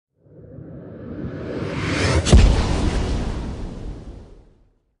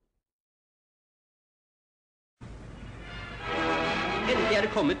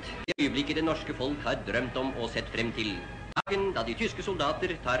er kommet det øyeblikket det norske folk har drømt om og sett frem til. Dagen da de tyske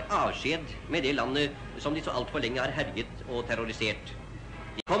soldater tar avskjed med det landet som de så alt for lenge har herjet og terrorisert.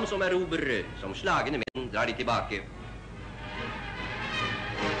 De kom som erobrere, som slagende menn drar de tilbake.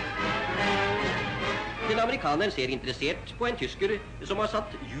 Den amerikaneren ser interessert på en tysker som har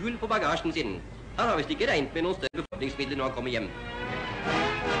satt hjul på bagasjen sin. Han har visst ikke regnet med noen større befordringsmidler når han kommer hjem.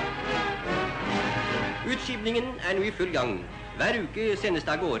 Utskipningen er nå i full gang. Hver uke sendes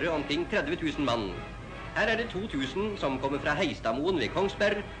det av gårde omkring 30 000 mann. Her er det 2000 som kommer fra Heistadmoen ved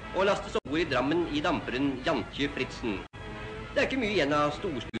Kongsberg og lastes ombord i Drammen i damperen Jantje Fritzen. Det er ikke mye igjen av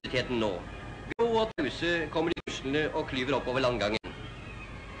storstudieteten nå. Grå og tause kommer de ruslende og klyver opp over landgangen.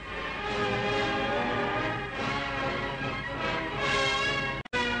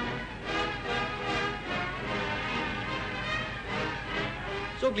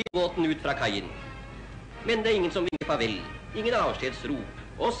 Så glir båten ut fra kaien. Men det er ingen som vinker farvel, ingen avskjedsrop,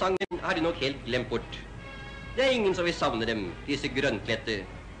 og sangen har de nok helt glemt bort. Det er ingen som vil savne dem, disse grønnkledte.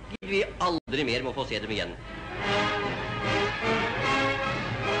 Gid vi aldri mer må få se dem igjen.